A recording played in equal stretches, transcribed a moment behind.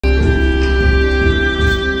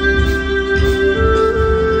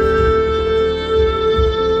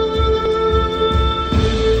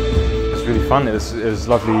fun. It was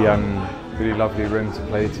lovely, really lovely room to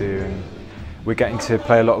play to, and we're getting to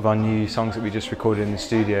play a lot of our new songs that we just recorded in the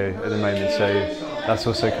studio at the moment. So that's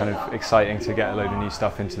also kind of exciting to get a load of new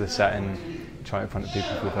stuff into the set and try it in front of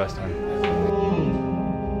people for the first time.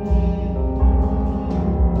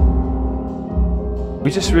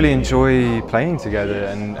 We just really enjoy playing together,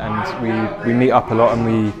 and we meet up a lot and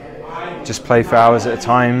we just play for hours at a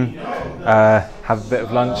time, have a bit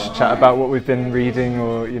of lunch, chat about what we've been reading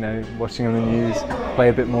or watching on the news, play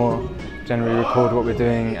a bit more, generally record what we're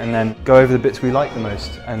doing, and then go over the bits we like the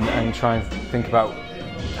most and try and think about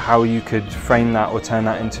how you could frame that or turn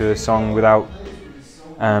that into a song without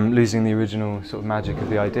losing the original sort of magic of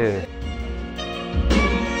the idea.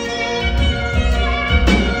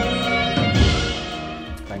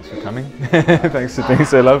 Thanks for coming. Thanks for being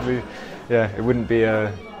so lovely. Yeah, it wouldn't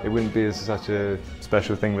be such a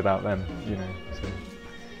special thing without them, So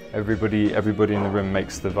everybody in the room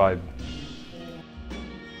makes the vibe.